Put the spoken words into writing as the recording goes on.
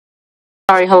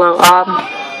Sorry, hello.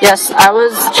 Yes, I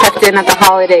was checked in at the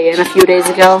Holiday Inn a few days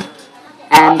ago,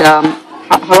 and,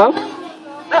 hello?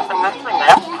 Yes, I'm listening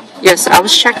now. Yes, I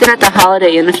was checked in at the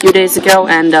Holiday Inn a few days ago,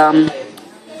 and,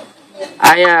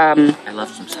 I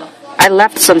left some stuff. I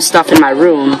left some stuff in my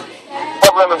room.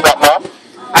 What room is that, ma'am?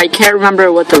 I can't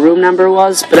remember what the room number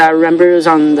was, but I remember it was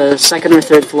on the second or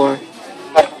third floor.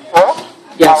 Second floor?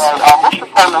 Yes. What's your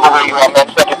phone number where you are, ma'am?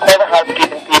 So I can call the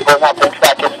housekeeping people and have them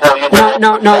track it for you.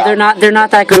 No, they're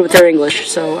not that good with their English,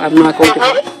 so I'm not going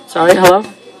to. Sorry, hello?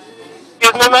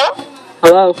 Excuse me, ma'am?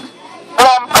 Hello?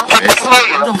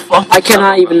 I can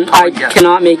hear you. I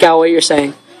cannot make out what you're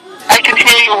saying. I can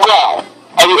hear you well.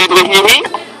 Are you able to hear me?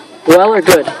 Well or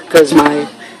good? Because my,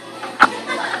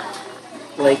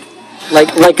 like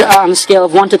on a scale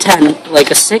of 1 to 10,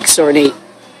 like a 6 or an 8.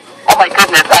 Oh my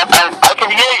goodness, I can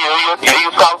hear you.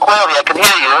 You sound clearly. I can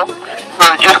hear you. So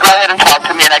just go ahead and talk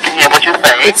to me and I can hear what you're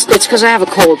saying. It's because I have a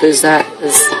cold, You said, could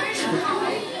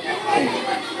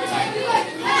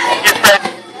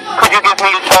you give me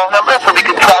your phone number so we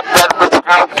can track that with the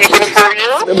housekeeping for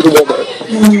you?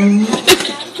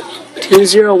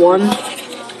 201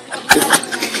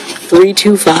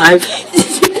 325.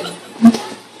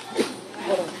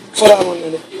 Hold on 1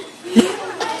 minute.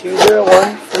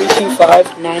 201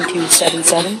 325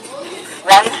 9277.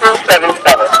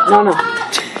 1277. No.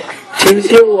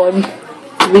 201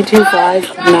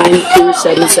 325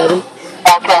 9277.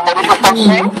 Okay, what is your first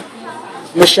name?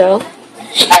 Michelle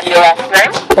And your last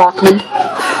name? Bachman.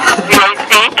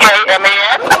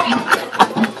 B-A-C-K-M-A-N?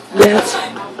 Yes.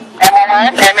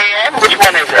 M-A-N? Which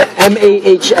one is it?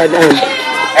 MAHNN.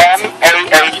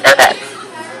 M-A-H-N-N.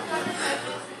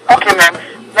 Okay, ma'am.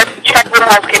 Let's check with the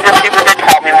housekeeper and see what they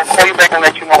tell me. We'll call you back and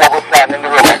let you know what was found in the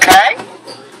room, okay?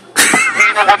 Do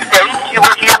you know what date you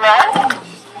were here last?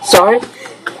 Sorry? Do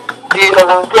you know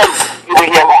what date you were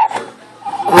here last?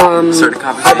 Start a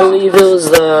conversation. I believe it was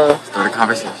Start a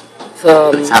conversation.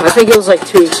 I think it was like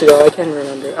 2 weeks ago. I can't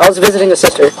remember. I was visiting a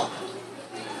sister.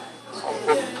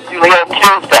 You were here on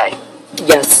Tuesday.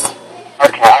 Yes.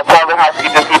 Okay, I'll tell the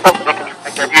housekeeping people so they can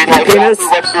check it. Do you know exactly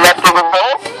what's left in the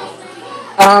room?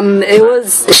 It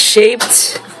was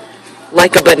shaped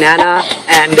like a banana,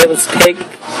 and it was pink.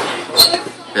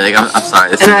 Like, I'm sorry.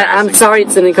 This is I'm sorry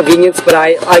it's an inconvenience, but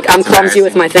I'm clumsy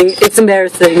with my thing. It's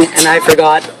embarrassing, and I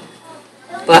forgot.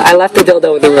 But I left the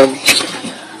dildo in the room.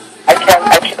 I can't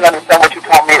understand what you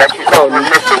told me that you said were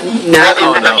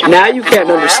missing. Now you can't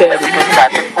understand.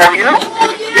 For you?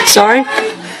 Sorry?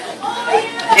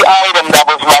 The item that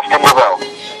was left in the room.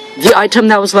 The item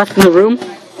that was left in the room?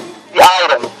 The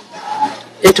item.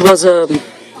 It was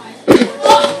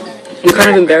I'm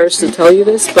kind of embarrassed to tell you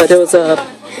this, but it was a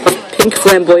pink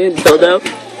flamboyant dildo.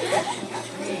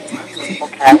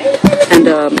 Okay. And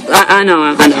I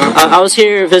know. I was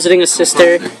here visiting a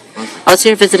sister.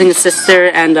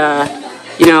 And I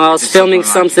was filming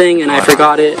something and I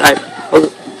forgot it.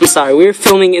 I'm sorry. We were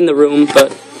filming in the room,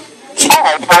 but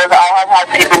Alright, so I'll have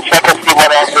housekeeping check and see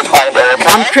what else we find there,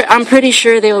 okay? I'm pretty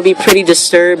sure they will be pretty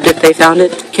disturbed if they found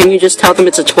it. Can you just tell them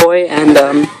it's a toy and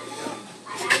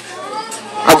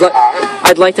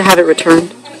I'd like to have it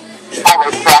returned.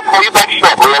 Alright, so I'll call you back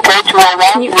shortly, okay?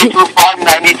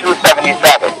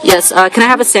 201-325-9277. Yes, can I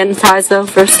have it sanitized though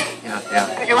first? Yeah.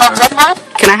 Could you have that, ma'am?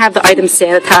 Can I have the item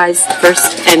sanitized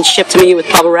first and shipped to me with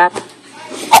bubble wrap? Well,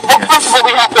 first of all,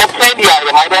 we have to obtain the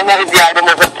item. I don't know if the item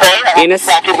is obtained. I have to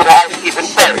track it with the housekeeping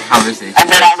first. Conversation. And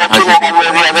then I'll let you know one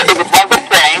way or the other if it was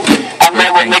obtained, and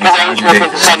then we'll make arrangements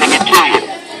for sending it to you.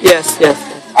 Yes. Okay?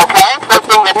 First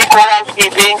thing, let me call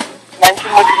housekeeping,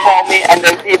 mention what you told me, and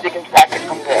then see if they can track it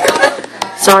from there.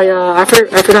 Sorry, I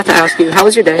forgot to ask you. How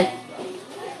was your day?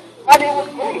 My day was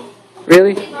great.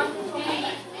 Really?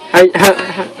 I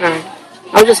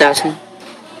was just asking.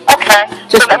 Okay.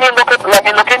 So let me look into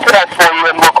that for you,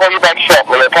 and we'll call you back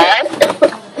shortly, okay?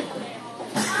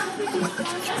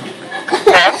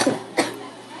 Yes?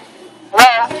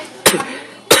 Hello?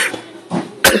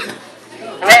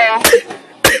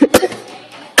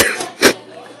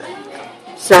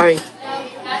 Sorry.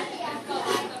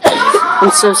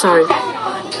 I'm so sorry. I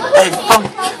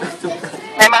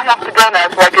might have to go now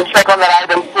so I can check on that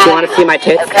item too. You want to see my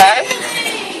tits? Okay?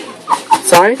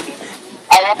 Sorry?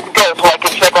 I have to go so I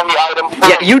can check on the item too.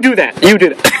 Yeah, you do that.